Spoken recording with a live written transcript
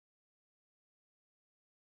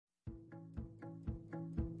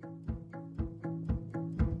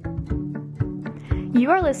You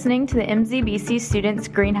are listening to the MZBC Students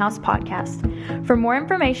Greenhouse Podcast. For more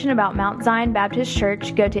information about Mount Zion Baptist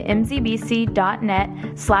Church, go to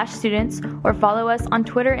mzbc.net/students or follow us on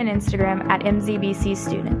Twitter and Instagram at MZBC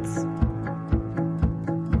Students.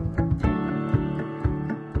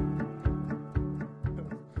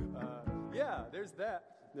 There's that.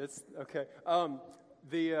 That's okay.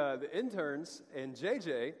 The interns and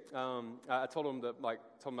JJ, I told them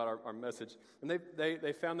about our message, and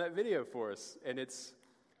they found that video for us, and it's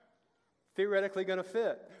theoretically going to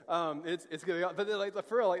fit. It's going to be, but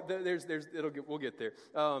for real, we'll get there.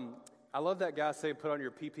 I love that guy saying, "Put on your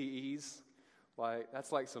PPEs." Like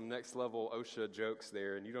that's like some next level OSHA jokes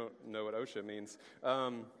there, and you don't know what OSHA means.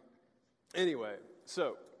 Anyway,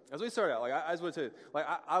 so as we start out, I just want to tell you,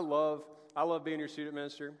 I love being your student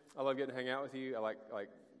minister. I love getting to hang out with you. I like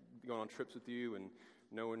going on trips with you and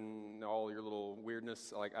knowing all your little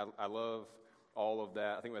weirdness. I love all of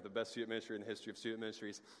that. I think we have the best student ministry in the history of student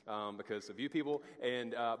ministries because of you people.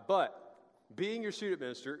 And but being your student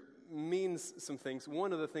minister means some things.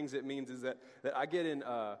 One of the things it means is that I get in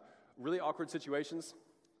really awkward situations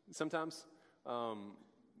sometimes.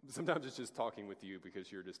 Sometimes it's just talking with you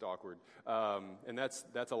because you're just awkward, and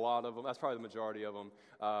that's a lot of them. That's probably the majority of them.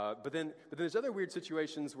 But then there's other weird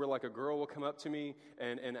situations where like a girl will come up to me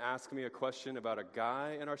and ask me a question about a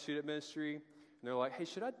guy in our student ministry, and they're like, "Hey,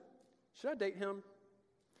 should I date him?"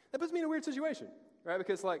 That puts me in a weird situation, right?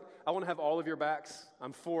 Because like I want to have all of your backs.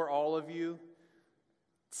 I'm for all of you,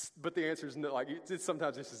 but the answer is no. Like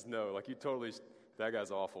sometimes it's just no. Like you totally, that guy's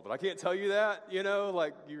awful, but I can't tell you that. You know,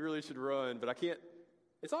 like you really should run, but I can't.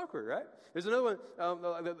 It's awkward, right? There's another one.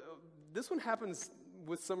 This one happens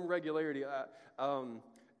with some regularity.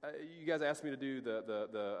 You guys asked me to do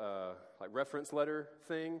the reference letter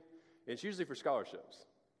thing. It's usually for scholarships.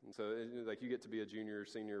 And so, like, you get to be a junior,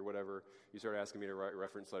 senior, whatever. You start asking me to write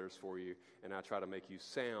reference letters for you, and I try to make you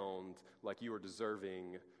sound like you are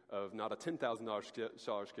deserving of not a $10,000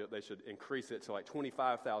 scholarship. They should increase it to like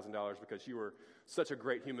 $25,000 because you were such a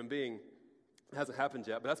great human being. It hasn't happened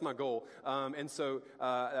yet, but that's my goal. And so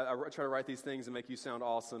I try to write these things and make you sound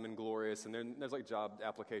awesome and glorious. And then there's like job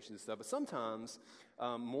applications and stuff. But sometimes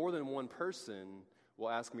more than one person will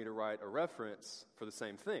ask me to write a reference for the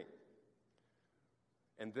same thing.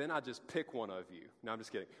 And then I just pick one of you. No, I'm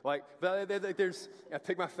just kidding. I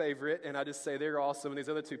pick my favorite, and I just say they're awesome. And these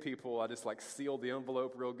other two people, I just like seal the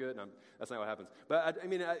envelope real good. And that's not what happens. But I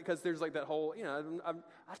mean, because there's like that whole, I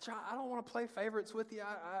don't want to play favorites with you.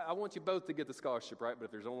 I want you both to get the scholarship, right? But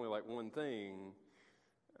if there's only like one thing,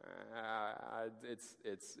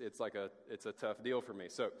 it's a tough deal for me.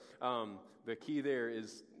 So the key there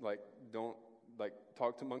is like don't like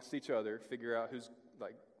talk amongst each other, figure out who's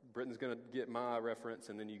like. Britton's going to get my reference,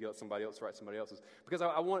 and then you get somebody else to write somebody else's. Because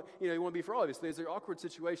I want, you want to be for all of us. There's awkward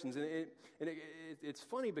situations, and it's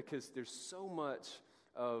funny because there's so much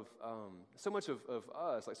of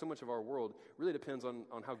us, like so much of our world, really depends on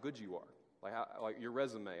how good you are, like your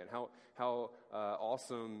resume, and how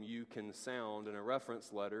awesome you can sound in a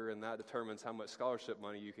reference letter, and that determines how much scholarship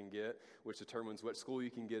money you can get, which determines what school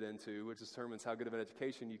you can get into, which determines how good of an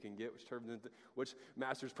education you can get, which determines which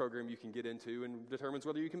master's program you can get into, and determines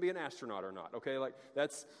whether you can be an astronaut or not. Okay, like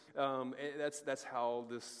that's how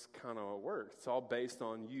this kind of works. It's all based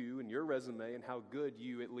on you and your resume and how good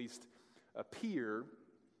you at least appear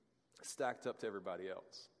stacked up to everybody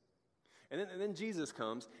else. And then Jesus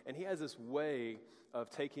comes, and he has this way of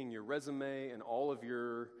taking your resume and all of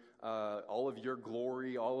your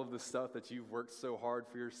glory, all of the stuff that you've worked so hard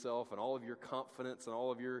for yourself, and all of your confidence, and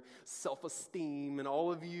all of your self-esteem, and all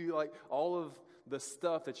of the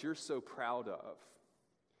stuff that you're so proud of,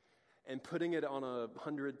 and putting it on a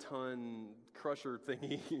 100-ton crusher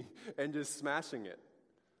thingy and just smashing it.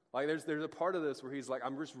 Like there's a part of this where he's like,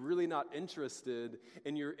 I'm just really not interested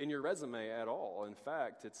in your resume at all. In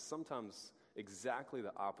fact, it's sometimes exactly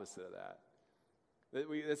the opposite of that.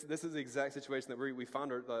 This is the exact situation that we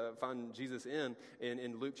find Jesus in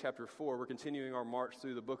Luke chapter 4. We're continuing our march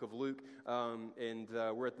through the book of Luke, and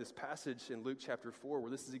we're at this passage in Luke chapter 4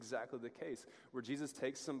 where this is exactly the case, where Jesus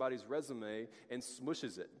takes somebody's resume and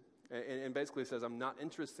smushes it. And basically says, I'm not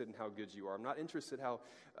interested in how good you are. I'm not interested in how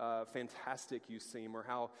fantastic you seem or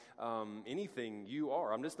how anything you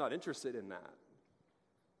are. I'm just not interested in that.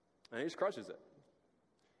 And he just crushes it.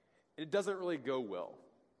 It doesn't really go well.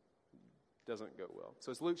 It doesn't go well. So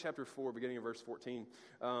it's Luke chapter 4, beginning in verse 14,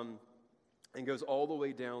 and goes all the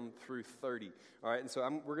way down through 30. All right, and so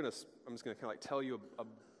I'm just going to kind of like tell you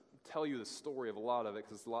the story of a lot of it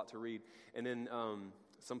because it's a lot to read. And then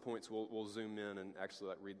some points we'll zoom in and actually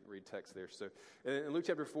like read text there. So in Luke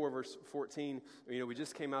chapter 4, verse 14, we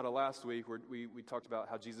just came out of last week where we talked about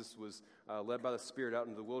how Jesus was led by the Spirit out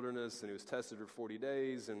into the wilderness, and he was tested for 40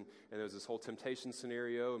 days, and there was this whole temptation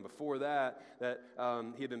scenario. And before that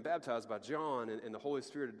he had been baptized by John, and the Holy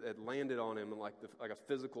Spirit had landed on him in like a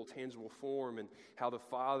physical, tangible form, and how the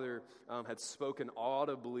Father had spoken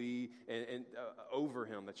audibly and over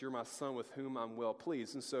him, that you're my Son with whom I'm well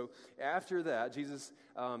pleased. And so after that, Jesus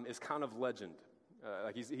is kind of legend.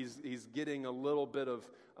 Like he's getting a little bit of,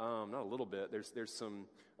 not a little bit, there's some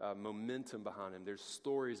momentum behind him. There's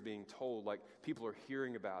stories being told, like people are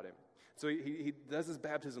hearing about him. So he does his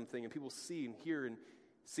baptism thing, and people see and hear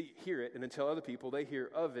it, and then tell other people, they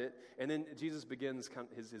hear of it, and then Jesus begins kind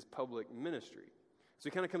of his public ministry. So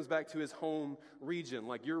he kind of comes back to his home region,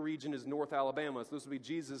 like your region is North Alabama. So this would be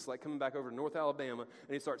Jesus like coming back over to North Alabama,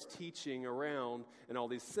 and he starts teaching around in all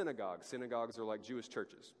these synagogues. Synagogues are like Jewish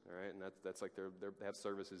churches, all right? And that's like they have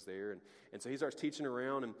services there. And so he starts teaching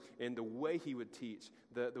around, and the way he would teach,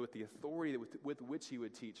 with the authority with which he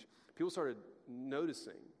would teach, people started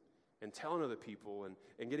noticing and telling other people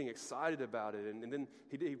and getting excited about it. And then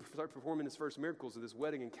he started performing his first miracles at this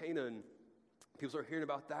wedding in Cana, and people start hearing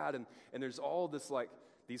about that, and there's all this like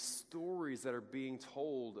these stories that are being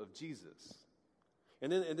told of Jesus.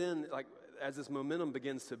 And then like as this momentum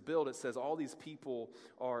begins to build, it says all these people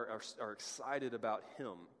are excited about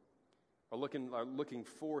him, are looking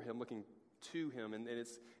for him, looking to him, and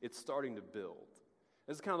it's starting to build.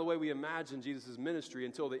 This is kind of the way we imagine Jesus' ministry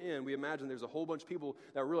until the end. We imagine there's a whole bunch of people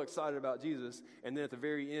that are real excited about Jesus, and then at the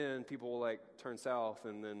very end, people will like turn south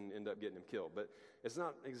and then end up getting him killed. But it's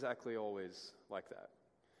not exactly always like that.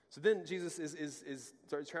 So then Jesus is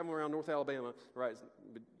starts traveling around North Alabama, right?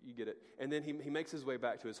 But you get it. And then he makes his way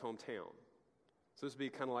back to his hometown. So this would be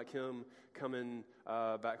kind of like him coming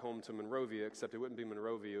back home to Monrovia, except it wouldn't be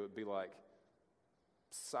Monrovia. It would be like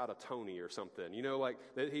Sadatoni or something. Like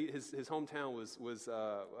that his hometown was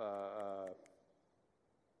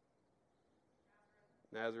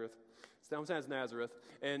Nazareth. His hometown is Nazareth.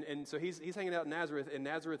 And so he's hanging out in Nazareth, and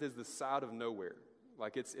Nazareth is the side of nowhere.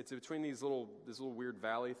 Like it's between this little weird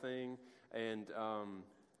valley thing, and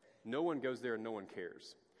no one goes there and no one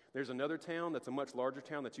cares. There's another town that's a much larger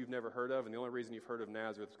town that you've never heard of, and the only reason you've heard of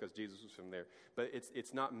Nazareth is because Jesus was from there. But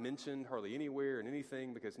it's not mentioned hardly anywhere in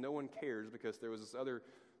anything because no one cares, because there was this other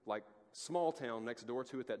like small town next door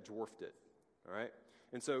to it that dwarfed it. All right?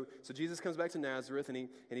 And so Jesus comes back to Nazareth, and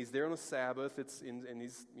he's there on the Sabbath. And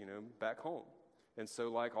he's back home. And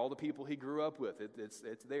so like all the people he grew up with, it's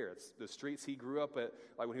there. It's the streets he grew up at,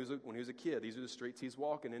 like when he was a kid. These are the streets he's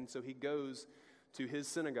walking in. So he goes to his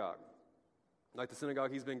synagogue. Like the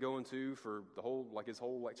synagogue he's been going to for his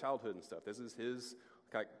whole childhood and stuff. This is his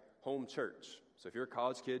like home church. So if you're a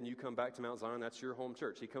college kid and you come back to Mount Zion, that's your home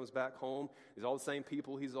church. He comes back home. He's all the same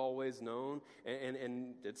people he's always known,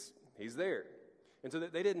 and he's there. And so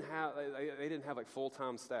they didn't have like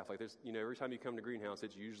full-time staff. Like there's every time you come to Greenhouse,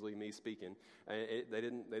 it's usually me speaking. And they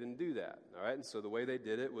didn't do that. All right. And so the way they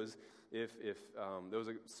did it was if there was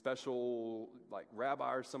a special like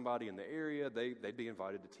rabbi or somebody in the area, they'd be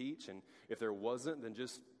invited to teach. And if there wasn't, then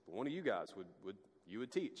just one of you guys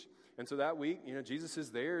would teach. And so that week, Jesus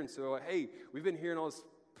is there, and so like, hey, we've been hearing all this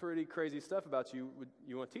pretty crazy stuff about you.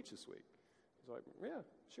 You want to teach this week? He's like, yeah,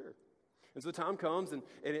 sure. And so the time comes, and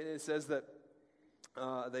it says that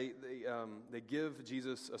they give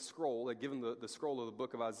Jesus a scroll. They give him the scroll of the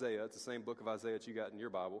book of Isaiah. It's the same book of Isaiah that you got in your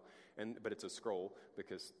Bible, but it's a scroll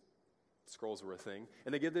because scrolls were a thing.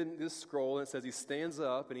 And they give him this scroll, and it says he stands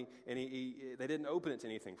up, and they didn't open it to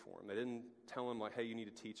anything for him. They didn't tell him like, hey, you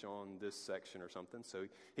need to teach on this section or something. So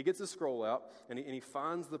he gets the scroll out, and he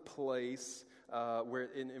finds the place where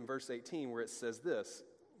in verse 18 where it says this,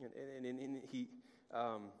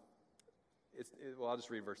 I'll just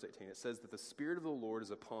read verse 18. It says that the Spirit of the Lord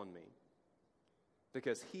is upon me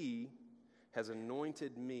because he has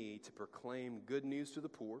anointed me to proclaim good news to the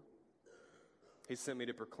poor. He sent me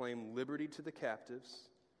to proclaim liberty to the captives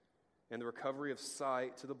and the recovery of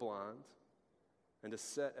sight to the blind, and to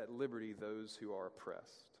set at liberty those who are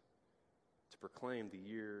oppressed, to proclaim the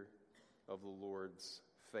year of the Lord's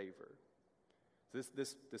favor.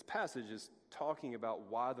 This passage is talking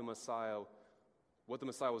about what the Messiah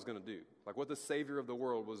was going to do, like what the Savior of the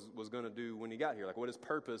world was going to do when he got here, like what his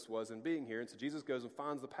purpose was in being here. And so Jesus goes and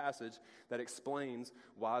finds the passage that explains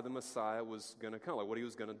why the Messiah was going to come, like what he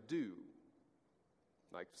was going to do.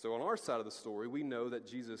 Like, so on our side of the story, we know that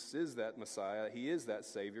Jesus is that Messiah, he is that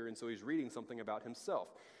Savior, and so he's reading something about himself.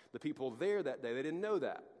 The people there that day, they didn't know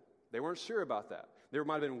that. They weren't sure about that. There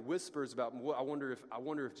might have been whispers about, I wonder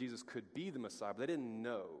if Jesus could be the Messiah, but they didn't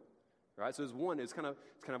know Right? So it's kind of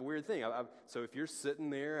a weird thing. So if you're sitting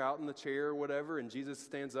there out in the chair or whatever, and Jesus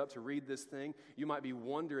stands up to read this thing, you might be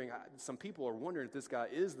wondering, some people are wondering if this guy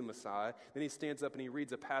is the Messiah. Then he stands up and he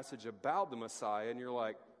reads a passage about the Messiah, and you're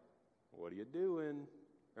like, what are you doing?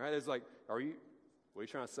 Right? It's like, what are you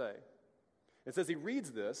trying to say? It says he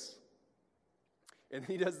reads this, and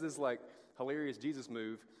he does this like hilarious Jesus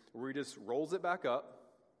move where he just rolls it back up,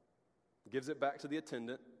 gives it back to the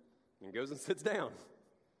attendant, and goes and sits down.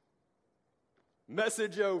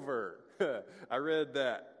 Message over. I read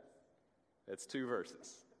that. It's 2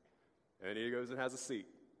 verses. And he goes and has a seat.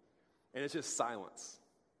 And it's just silence.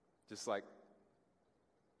 Just like,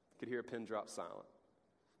 you could hear a pin drop silent.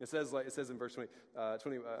 It says in verse 20,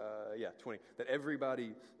 that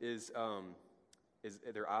everybody is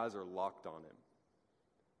their eyes are locked on him.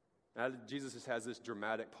 Now, Jesus just has this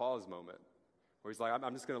dramatic pause moment where he's like,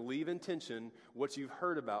 I'm just going to leave in tension what you've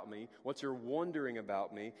heard about me, what you're wondering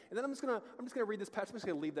about me, and then I'm just going to read this passage. I'm just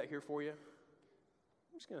going to leave that here for you.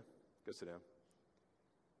 I'm just going to go sit down. And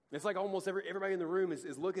it's like almost everybody in the room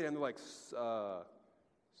is looking at him. They're like,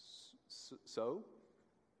 so?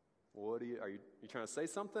 What are you trying to say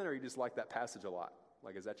something, or are you just like that passage a lot?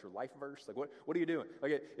 Like, is that your life verse? Like, what are you doing?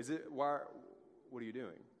 Like, what are you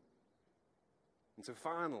doing? And so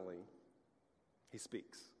finally, he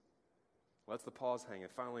speaks. Lets the pause hang,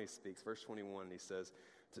 and finally he speaks. Verse 21, he says,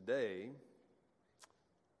 today,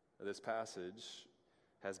 this passage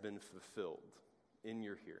has been fulfilled in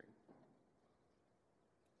your hearing.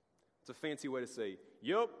 It's a fancy way to say,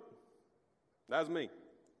 yep, that's me.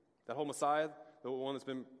 That whole Messiah, the one that's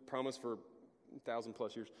been promised for 1,000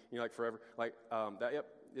 plus years, like forever. Like, yep,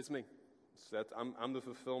 it's me. So I'm the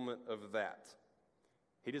fulfillment of that.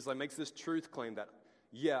 He just makes this truth claim that,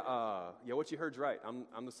 what you heard's right.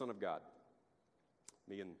 I'm the Son of God.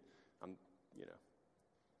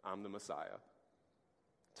 I'm the Messiah.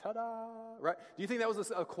 Ta-da! Right? Do you think that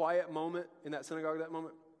was a quiet moment in that synagogue, that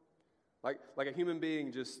moment? Like a human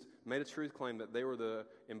being just made a truth claim that they were the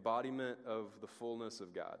embodiment of the fullness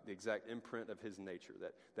of God, the exact imprint of his nature,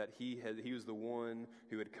 that he was the one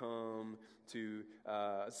who had come to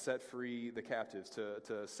set free the captives,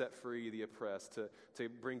 to set free the oppressed, to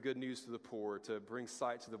bring good news to the poor, to bring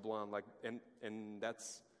sight to the blind, and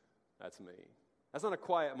that's me. That's not a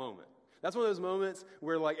quiet moment. That's one of those moments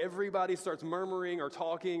where everybody starts murmuring or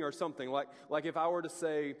talking or something. Like if I were to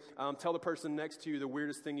say, tell the person next to you the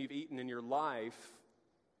weirdest thing you've eaten in your life.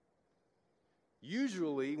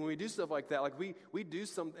 Usually when we do stuff like that, we do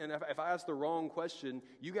something, and if I ask the wrong question,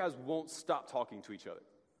 you guys won't stop talking to each other.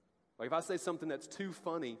 Like if I say something that's too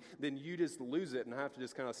funny, then you just lose it, and I have to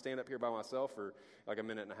just kind of stand up here by myself for like a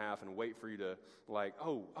minute and a half and wait for you to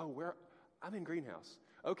where I'm in Greenhouse.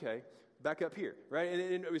 Okay. Back up here, right?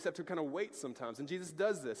 And we have to kind of wait sometimes. And Jesus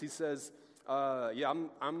does this. He says,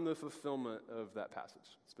 I'm the fulfillment of that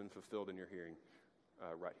passage. It's been fulfilled in your hearing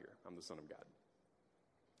right here. I'm the Son of God.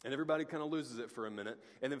 And everybody kind of loses it for a minute.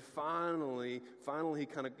 And then finally he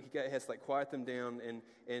has to quiet them down, and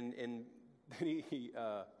then he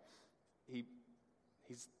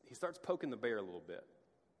starts poking the bear a little bit.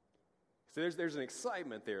 So there's an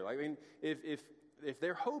excitement there. If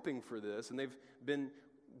they're hoping for this and they've been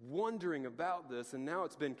wondering about this, and now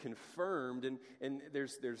it's been confirmed, and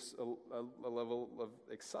there's a level of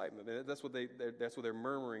excitement. And that's what they're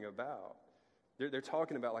murmuring about. They're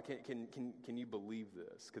talking about can you believe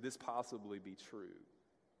this? Could this possibly be true?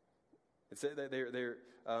 It's they're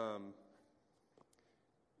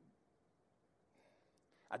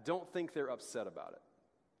I don't think they're upset about it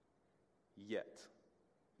yet.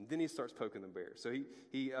 And then he starts poking the bear. So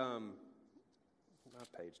he my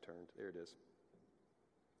page turned. There it is.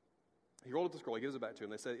 He rolled up the scroll. He gives it back to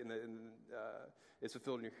him. They said, it's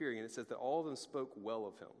fulfilled in your hearing. And it says that all of them spoke well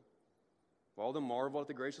of him. All of them marveled at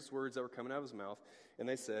the gracious words that were coming out of his mouth. And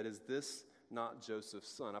they said, is this not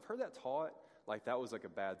Joseph's son? I've heard that taught like that was like a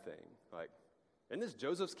bad thing. Like, isn't this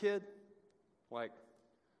Joseph's kid? Like,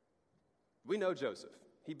 we know Joseph.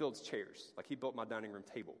 He builds chairs. Like, he built my dining room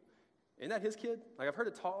table. Isn't that his kid? Like, I've heard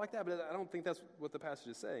it taught like that, but I don't think that's what the passage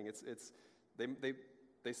is saying.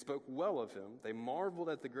 They spoke well of him. They marveled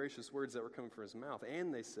at the gracious words that were coming from his mouth.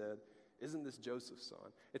 And they said, isn't this Joseph's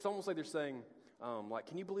son? It's almost like they're saying,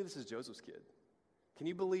 can you believe this is Joseph's kid? Can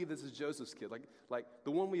you believe this is Joseph's kid? Like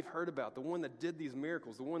the one we've heard about, the one that did these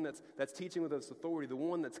miracles, the one that's teaching with this authority, the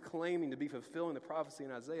one that's claiming to be fulfilling the prophecy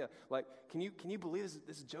in Isaiah. Like, can you believe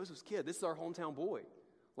this is Joseph's kid? This is our hometown boy.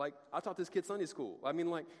 Like, I taught this kid Sunday school. I mean,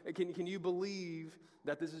 can you believe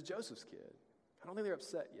that this is Joseph's kid? I don't think they're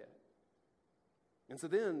upset yet. And so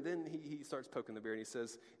then he starts poking the bear, and he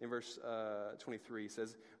says in verse 23, he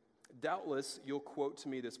says, doubtless you'll quote to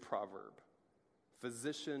me this proverb,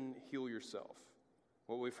 physician, heal yourself.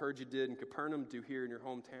 What we've heard you did in Capernaum, do here in your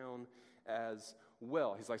hometown as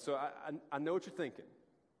well. He's like, so I know what you're thinking.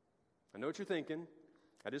 I know what you're thinking.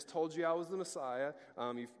 I just told you I was the Messiah.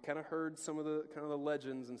 You've kind of heard some of the kind of the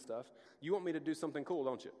legends and stuff. You want me to do something cool,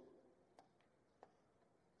 don't you?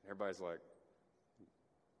 Everybody's like,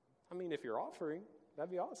 I mean, if you're offering,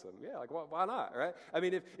 that'd be awesome. Yeah, like, why not, right? I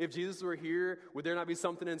mean, if Jesus were here, would there not be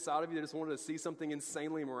something inside of you that just wanted to see something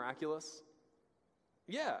insanely miraculous?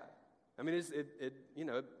 Yeah. I mean,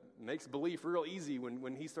 it makes belief real easy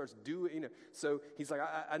when he starts doing, So he's like,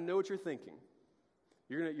 I know what you're thinking.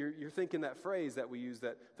 You're thinking that phrase that we use,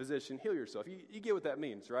 that physician, heal yourself. You get what that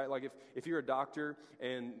means, right? Like if you're a doctor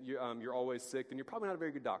and you're always sick, then you're probably not a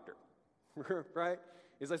very good doctor, right?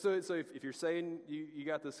 It's like, so if you're saying you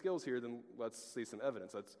got the skills here, then let's see some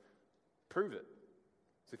evidence. Let's prove it.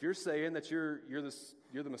 So if you're saying that you're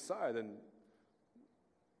the Messiah, then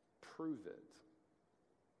prove it.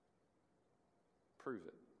 Prove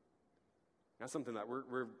it. That's something that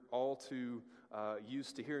we're all too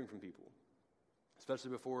used to hearing from people.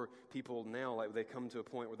 Especially before people now, like they come to a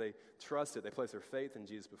point where they trust it, they place their faith in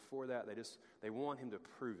Jesus. Before that, they want him to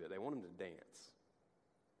prove it. They want him to dance.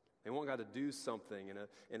 They want God to do something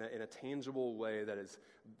in a tangible way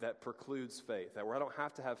that precludes faith. That where I don't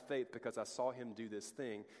have to have faith because I saw him do this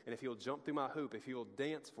thing, and if he'll jump through my hoop, if he'll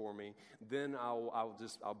dance for me, then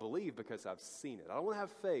I'll believe because I've seen it. I don't want to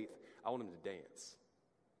have faith. I want him to dance.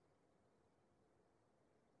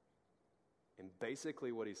 And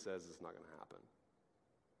basically, what he says is not going to happen.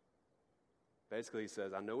 Basically, he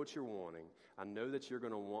says, I know what you're wanting. I know that you're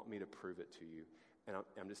going to want me to prove it to you. And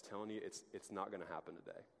I'm just telling you, it's not going to happen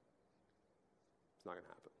today. It's not going to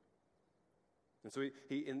happen. And so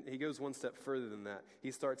he goes one step further than that.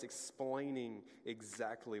 He starts explaining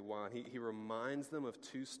exactly why. He reminds them of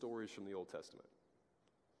two stories from the Old Testament.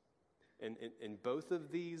 And both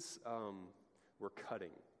of these were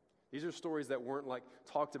cutting. These are stories that weren't like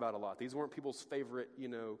talked about a lot. These weren't people's favorite,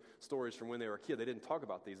 stories from when they were a kid. They didn't talk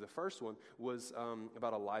about these. The first one was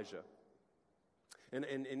about Elijah.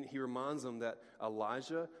 And he reminds them that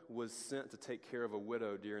Elijah was sent to take care of a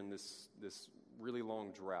widow during this really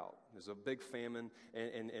long drought. There's a big famine,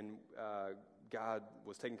 and God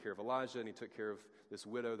was taking care of Elijah, and he took care of this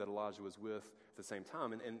widow that Elijah was with at the same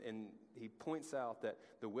time. And he points out that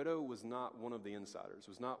the widow was not one of the insiders,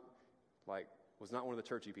 was not one of the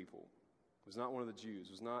churchy people, was not one of the Jews,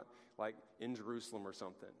 was not like in Jerusalem or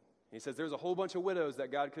something. And he says there's a whole bunch of widows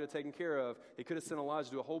that God could have taken care of. He could have sent Elijah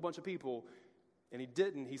to a whole bunch of people, and he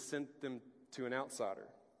didn't. He sent them to an outsider.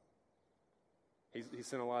 He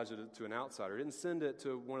sent Elijah to an outsider. He didn't send it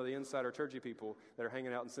to one of the insider churchy people that are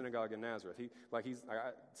hanging out in synagogue in Nazareth. I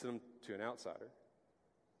sent him to an outsider.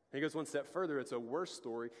 And he goes one step further. It's a worse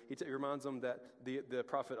story. He reminds them that the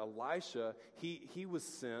prophet Elisha, he was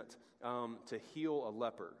sent to heal a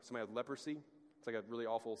leper. Somebody had leprosy. It's like a really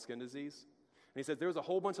awful skin disease. And he said there was a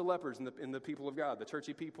whole bunch of lepers in the people of God, the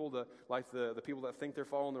churchy people, the people that think they're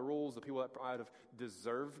following the rules, the people that might have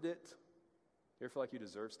deserved it. You ever feel like you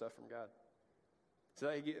deserve stuff from God? So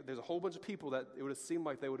there's a whole bunch of people that it would have seemed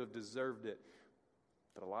like they would have deserved it,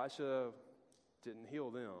 but Elisha didn't heal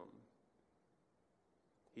them.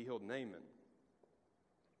 He healed Naaman.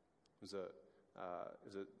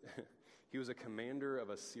 He was a commander of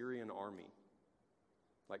a Syrian army,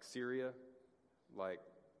 like Syria, like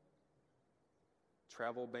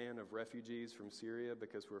travel ban of refugees from Syria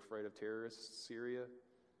because we're afraid of terrorists. Syria,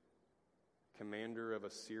 commander of a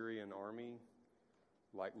Syrian army,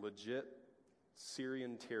 like legit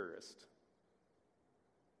Syrian terrorist.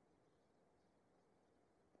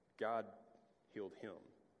 God healed him.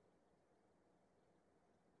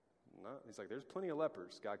 He's like, there's plenty of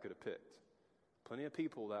lepers God could have picked. Plenty of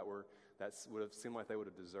people that would have seemed like they would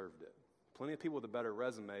have deserved it. Plenty of people with a better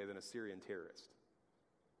resume than a Syrian terrorist.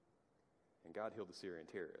 And God healed the Syrian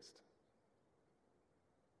terrorist.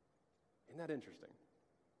 Isn't that interesting?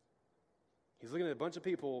 He's looking at a bunch of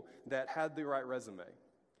people that had the right resume.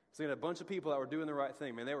 He's looking at a bunch of people that were doing the right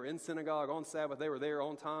thing. Man, they were in synagogue on Sabbath. They were there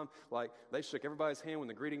on time. Like, they shook everybody's hand when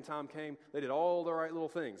the greeting time came. They did all the right little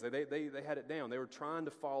things. They had it down. They were trying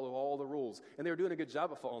to follow all the rules. And they were doing a good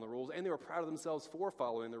job of following the rules. And they were proud of themselves for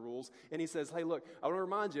following the rules. And he says, hey, look, I want to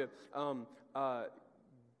remind you,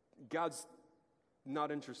 God's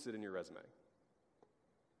not interested in your resume.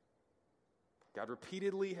 God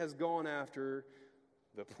repeatedly has gone after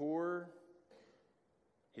the poor.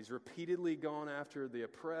 He's repeatedly gone after the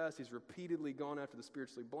oppressed. He's repeatedly gone after the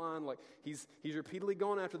spiritually blind. Like he's repeatedly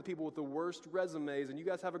gone after the people with the worst resumes. And you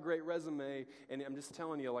guys have a great resume. And I'm just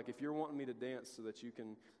telling you, like, if you're wanting me to dance so that you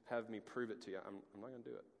can have me prove it to you, I'm not going to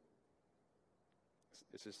do it.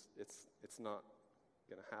 It's not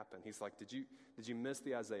going to happen. He's like, did you miss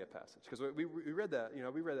the Isaiah passage? Because we read that,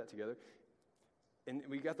 we read that together. And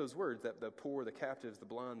we got those words, that the poor, the captives, the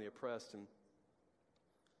blind, the oppressed, and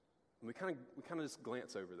we kind of just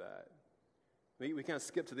glance over that. We kind of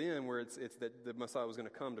skip to the end where it's that the Messiah was going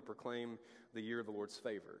to come to proclaim the year of the Lord's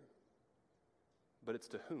favor. But it's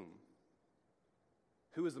to whom?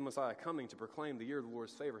 Who is the Messiah coming to proclaim the year of the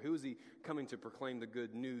Lord's favor? Who is he coming to proclaim the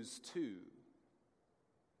good news to?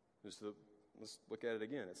 Let's look at it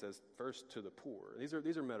again. It says, first to the poor. These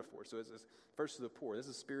are metaphors. So it says, first to the poor. This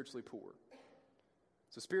is spiritually poor.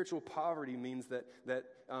 So spiritual poverty means that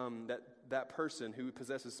person who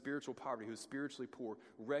possesses spiritual poverty, who is spiritually poor,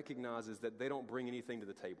 recognizes that they don't bring anything to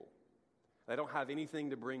the table. They don't have anything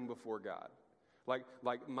to bring before God. Like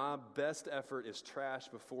my best effort is trash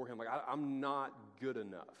before him. Like I'm not good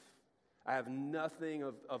enough. I have nothing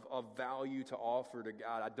of value to offer to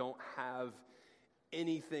God. I don't have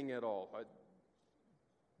anything at all.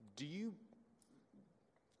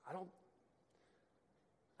 I don't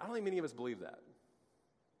think many of us believe that.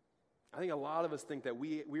 I think a lot of us think that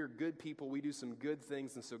we are good people, we do some good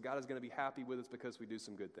things, and so God is going to be happy with us because we do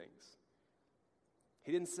some good things.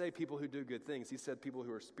 He didn't say people who do good things. He said people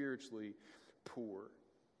who are spiritually poor.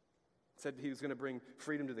 He said he was going to bring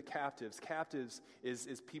freedom to the captives. Captives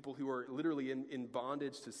is people who are literally in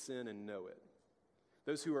bondage to sin and know it.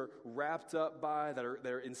 Those who are wrapped up by, that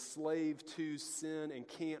are enslaved to sin and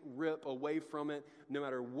can't rip away from it no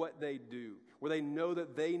matter what they do, where they know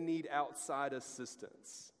that they need outside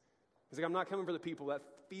assistance. He's like, I'm not coming for the people that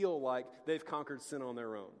feel like they've conquered sin on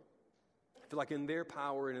their own. Feel like in their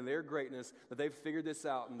power and in their greatness that they've figured this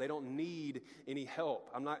out and they don't need any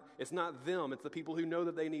help. It's not them. It's the people who know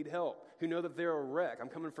that they need help, who know that they're a wreck. I'm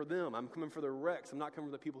coming for them. I'm coming for the wrecks. I'm not coming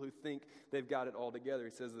for the people who think they've got it all together.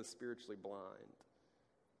 He says the spiritually blind.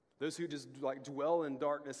 Those who just dwell in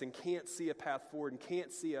darkness and can't see a path forward and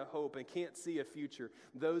can't see a hope and can't see a future.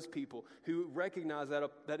 Those people who recognize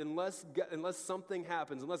that unless something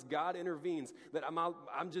happens, unless God intervenes, that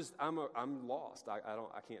I'm lost. I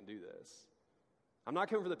can't do this. I'm not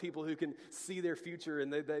coming for the people who can see their future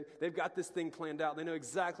and they've got this thing planned out. They know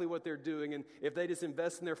exactly what they're doing, and if they just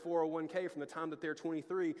invest in their 401k from the time that they're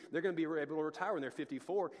 23, they're going to be able to retire when they're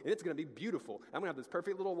 54, and it's going to be beautiful. I'm going to have this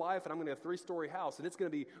perfect little life, and I'm going to have a 3-story house, and it's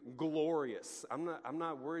going to be glorious. I'm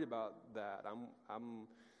not worried about that. I'm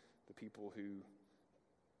the people who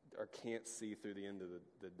can't see through the end of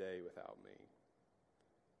the day without me.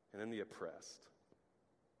 And then the oppressed,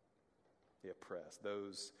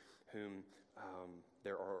 those whom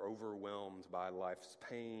they are overwhelmed by life's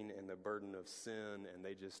pain and the burden of sin, and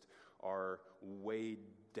they just are weighed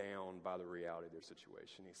down by the reality of their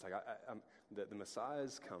situation. He's like, the Messiah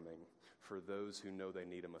is coming for those who know they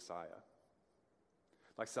need a Messiah.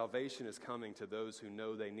 Like salvation is coming to those who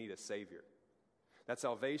know they need a Savior. That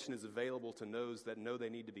salvation is available to those that know they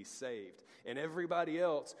need to be saved. And everybody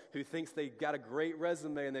else who thinks they've got a great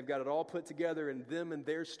resume and they've got it all put together and them and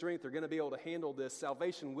their strength are going to be able to handle this,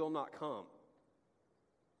 salvation will not come.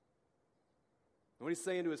 And what he's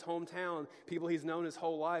saying to his hometown, people he's known his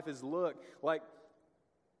whole life, is look, like,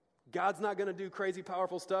 God's not going to do crazy,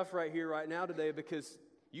 powerful stuff right here, right now today because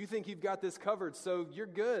you think you've got this covered, so you're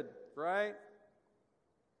good, right?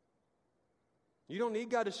 You don't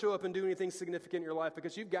need God to show up and do anything significant in your life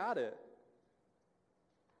because you've got it.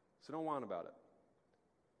 So don't whine about it.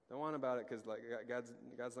 Don't whine about it because God's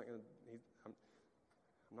not going to, I'm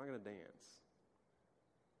not going to dance.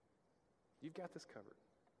 You've got this covered.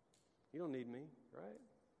 You don't need me, right?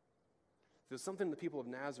 There's something in the people of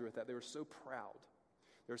Nazareth that they were so proud.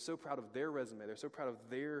 They were so proud of their resume. They're so proud of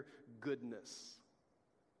their goodness.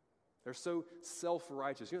 They're so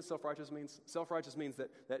self-righteous. You know what self-righteous means? Self-righteous means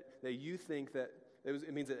that you think that,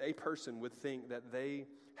 it means that a person would think that they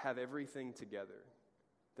have everything together,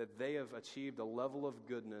 that they have achieved a level of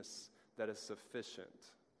goodness that is sufficient.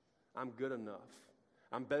 I'm good enough.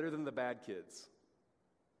 I'm better than the bad kids.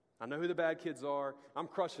 I know who the bad kids are. I'm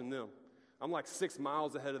crushing them. I'm like 6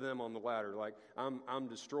 miles ahead of them on the ladder. Like I'm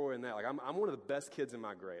destroying that. Like I'm one of the best kids in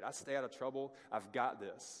my grade. I stay out of trouble. I've got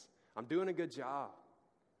this. I'm doing a good job.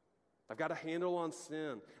 I've got a handle on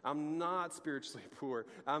sin. I'm not spiritually poor.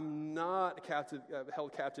 I'm not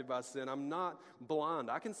held captive by sin. I'm not blind.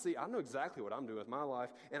 I can see. I know exactly what I'm doing with my life,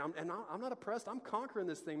 and I'm not oppressed. I'm conquering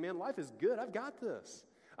this thing, man. Life is good. I've got this.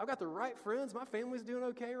 I've got the right friends. My family's doing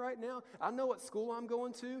okay right now. I know what school I'm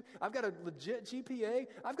going to. I've got a legit GPA.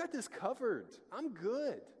 I've got this covered. I'm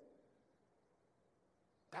good.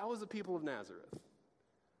 That was the people of Nazareth.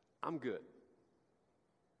 I'm good.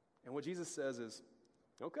 And what Jesus says is,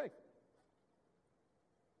 okay,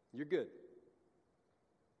 you're good.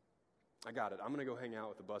 I got it. I'm going to go hang out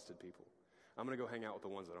with the busted people. I'm going to go hang out with the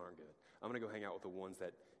ones that aren't good. I'm going to go hang out with the ones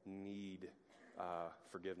that need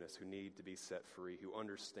forgiveness, who need to be set free, who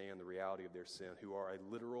understand the reality of their sin, who are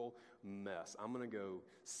a literal mess. I'm going to go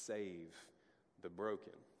save the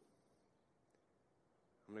broken.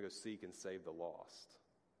 I'm going to go seek and save the lost.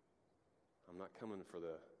 I'm not coming for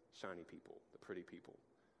the shiny people, the pretty people.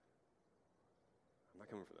 I'm not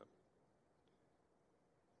coming for them.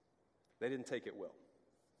 They didn't take it well.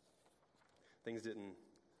 Things didn't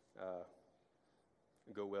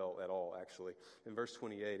go well at all, actually. In verse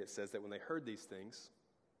 28, it says that when they heard these things,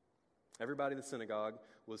 everybody in the synagogue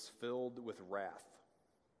was filled with wrath.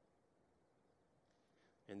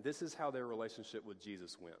 And this is how their relationship with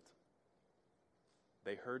Jesus went.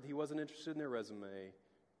 They heard he wasn't interested in their resume,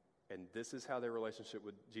 and this is how their relationship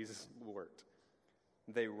with Jesus worked.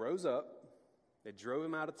 They rose up, they drove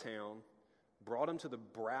him out of town, brought him to the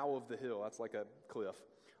brow of the hill, that's like a cliff,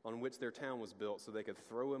 on which their town was built so they could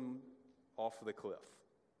throw him off the cliff.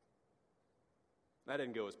 That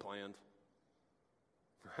didn't go as planned,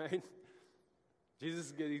 right?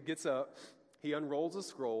 Jesus gets up, he unrolls a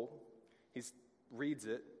scroll, he reads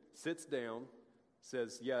it, sits down,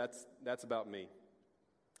 says, yeah, that's about me.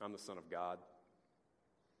 I'm the Son of God.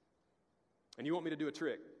 And you want me to do a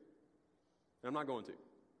trick, and I'm not going to,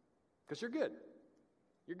 because you're good.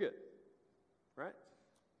 You're good, right?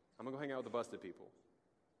 I'm going to go hang out with the busted people,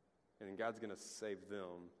 and then God's going to save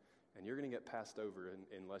them, and you're going to get passed over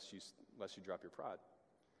unless you drop your pride.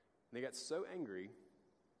 And they got so angry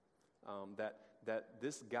that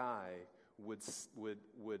this guy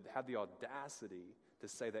would have the audacity to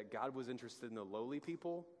say that God was interested in the lowly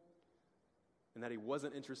people and that he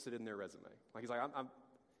wasn't interested in their resume. Like he's like,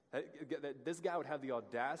 this guy would have the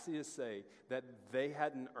audacity to say that they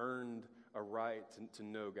hadn't earned a right to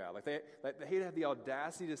know God. Like he'd have the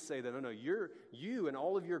audacity to say that, no, you and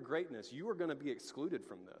all of your greatness, you are going to be excluded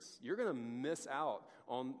from this. You're going to miss out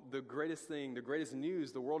on the greatest thing, the greatest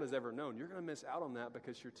news the world has ever known. You're going to miss out on that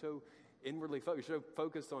because you're so inwardly focused. You're so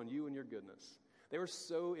focused on you and your goodness. They were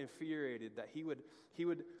so infuriated that he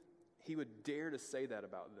would dare to say that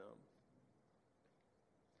about them.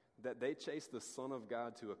 That they chased the Son of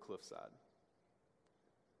God to a cliffside.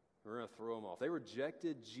 We're going to throw him off. They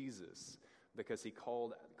rejected Jesus because he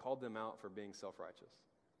called them out for being self-righteous.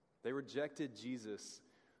 They rejected Jesus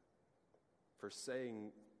for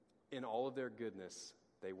saying in all of their goodness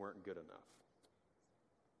they weren't good enough.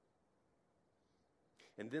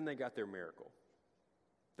 And then they got their miracle.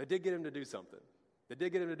 They did get him to do something. They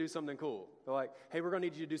did get him to do something cool. They're like, hey, we're going to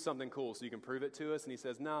need you to do something cool so you can prove it to us. And he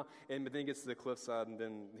says, no. But then he gets to the cliffside, and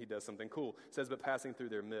then he does something cool. It says, but passing through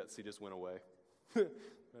their midst, he just went away.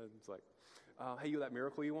 It's like, hey, that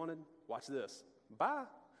miracle you wanted? Watch this. Bye.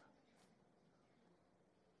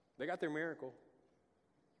 They got their miracle.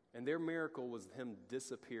 And their miracle was him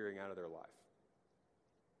disappearing out of their life.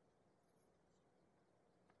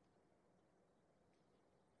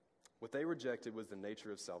 What they rejected was the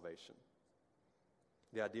nature of salvation.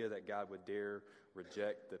 The idea that God would dare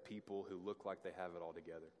reject the people who look like they have it all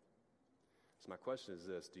together. So my question is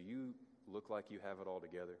this: do you look like you have it all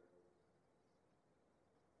together?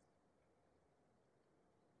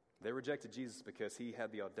 They rejected Jesus because he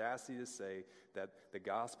had the audacity to say that the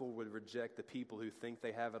gospel would reject the people who think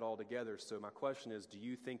they have it all together. So my question is, do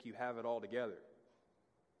you think you have it all together?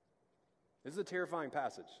 This is a terrifying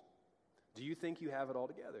passage. Do you think you have it all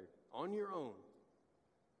together on your own?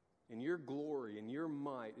 In your glory, in your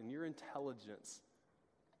might, in your intelligence?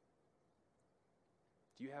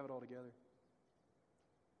 Do you have it all together?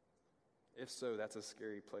 If so, that's a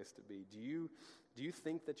scary place to be. Do you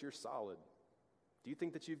think that you're solid? Do you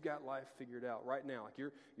think that you've got life figured out right now? Like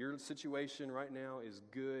your situation right now is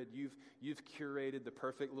good. You've curated the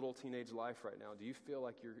perfect little teenage life right now. Do you feel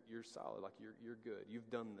like you're solid, like you're good? You've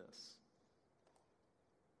done this.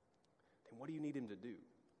 Then what do you need him to do?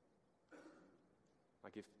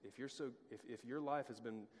 Like if your life has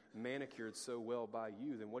been manicured so well by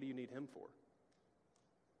you, then what do you need him for?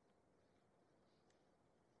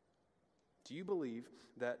 Do you believe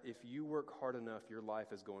that if you work hard enough, your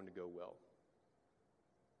life is going to go well?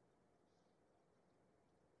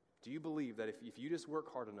 Do you believe that if you just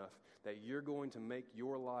work hard enough, that you're going to make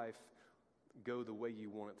your life go the way you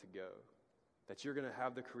want it to go? That you're going to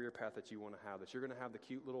have the career path that you want to have, that you're going to have the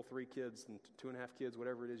cute little 3 kids and 2.5 kids,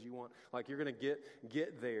 whatever it is you want. Like you're going to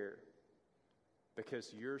get there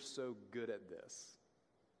because you're so good at this.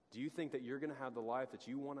 Do you think that you're going to have the life that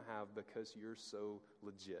you want to have because you're so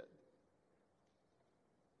legit?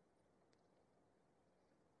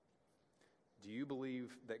 Do you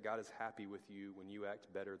believe that God is happy with you when you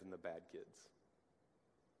act better than the bad kids?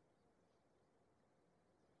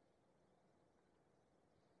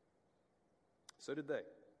 So did they.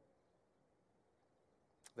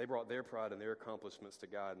 They brought their pride and their accomplishments to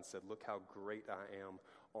God and said, look how great I am.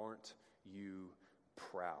 Aren't you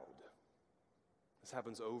proud? This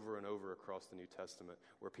happens over and over across the New Testament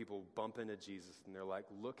where people bump into Jesus and they're like,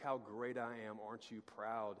 look how great I am. Aren't you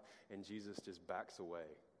proud? And Jesus just backs away.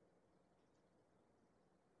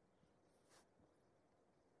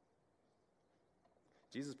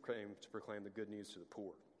 Jesus came to proclaim the good news to the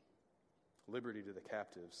poor, liberty to the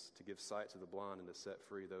captives, to give sight to the blind, and to set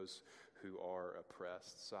free those who are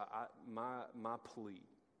oppressed. So my plea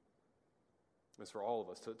is for all of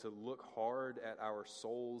us to look hard at our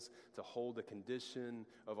souls, to hold the condition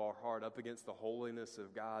of our heart up against the holiness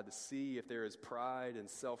of God, to see if there is pride and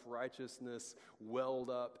self-righteousness welled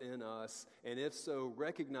up in us, and if so,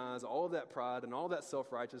 recognize all of that pride and all that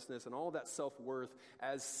self-righteousness and all that self-worth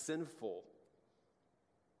as sinful,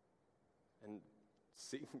 and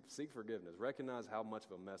seek forgiveness. Recognize how much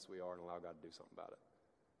of a mess we are and allow God to do something about it.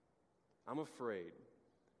 I'm afraid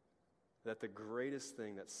that the greatest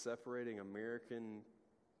thing that's separating American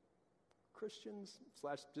Christians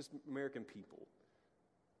 / just American people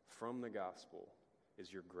from the gospel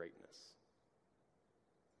is your greatness.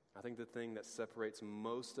 I think the thing that separates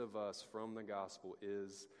most of us from the gospel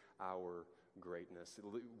is our greatness.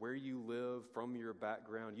 Where you live, from your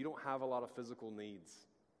background, you don't have a lot of physical needs.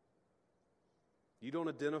 You don't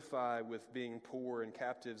identify with being poor and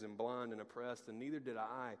captives and blind and oppressed, and neither did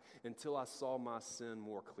I until I saw my sin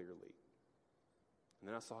more clearly. And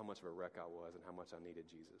then I saw how much of a wreck I was and how much I needed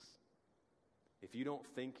Jesus. If you don't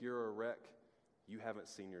think you're a wreck, you haven't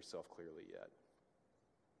seen yourself clearly yet.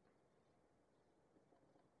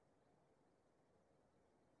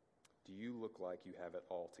 Do you look like you have it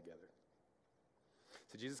all together?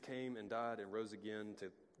 So Jesus came and died and rose again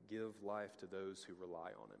to give life to those who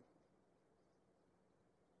rely on him.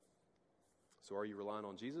 So are you relying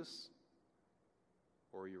on Jesus,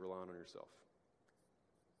 or are you relying on yourself?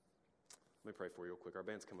 Let me pray for you real quick. Our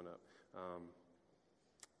band's coming up,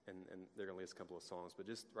 and they're going to lead us a couple of songs. But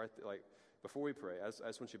just before we pray, I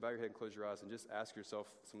just want you to bow your head and close your eyes and just ask yourself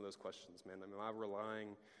some of those questions, man. Am I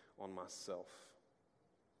relying on myself?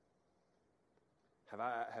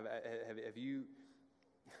 Have you?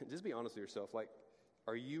 Just be honest with yourself. Like,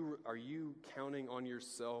 are you counting on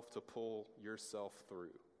yourself to pull yourself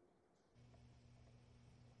through?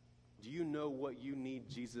 Do you know what you need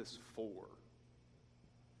Jesus for?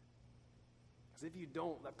 Because if you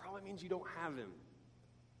don't, that probably means you don't have him.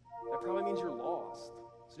 That probably means you're lost.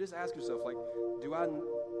 So just ask yourself, like, am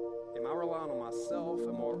I relying on myself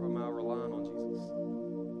or am I relying on Jesus?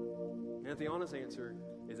 And if the honest answer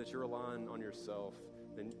is that you're relying on yourself,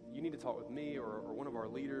 then you need to talk with me or one of our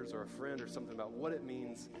leaders or a friend or something about what it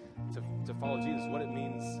means to follow Jesus, what it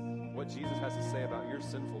means, what Jesus has to say about your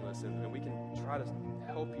sinfulness, and we can try to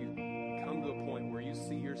help you come to a point where you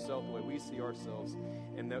see yourself the way we see ourselves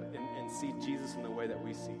and see Jesus in the way that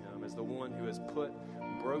we see him, as the one who has put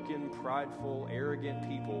broken, prideful, arrogant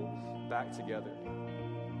people back together.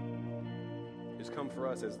 Who's come for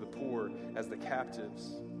us as the poor, as the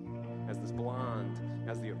captives, as the blind,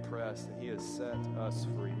 as the oppressed, and he has set us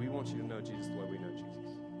free. We want you to know Jesus the way we know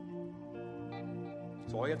Jesus.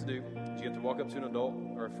 So all you have to do is you have to walk up to an adult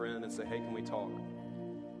or a friend and say, hey, can we talk?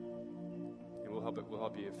 And we'll help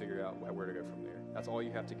you figure out where to go from there. That's all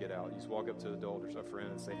you have to get out. You just walk up to an adult or a friend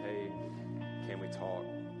and say, hey, can we talk?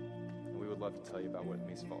 And we would love to tell you about what it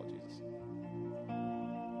means to follow Jesus.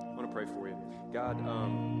 I want to pray for you. God,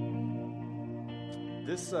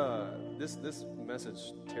 this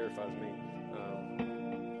message terrifies me.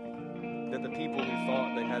 That the people who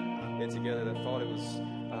thought they had it together, that thought it was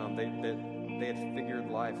that they had figured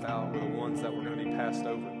life out, were the ones that were going to be passed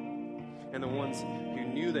over. And the ones who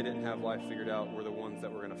knew they didn't have life figured out were the ones that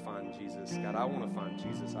were going to find Jesus. God, I want to find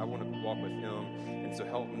Jesus. I want to walk with him. And so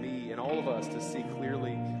help me and all of us to see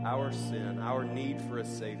clearly our sin, our need for a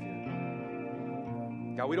Savior.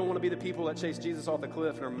 God, we don't want to be the people that chase Jesus off the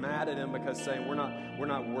cliff and are mad at him because saying we're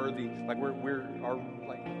not worthy, like we're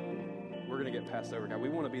going to get passed over. God, we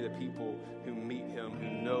want to be the people who meet him, who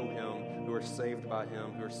know him, who are saved by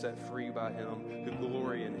him, who are set free by him, who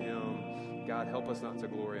glory in him. God, help us not to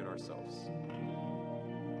glory in ourselves.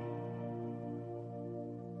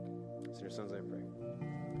 It's in your son's name I pray.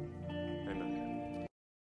 Amen.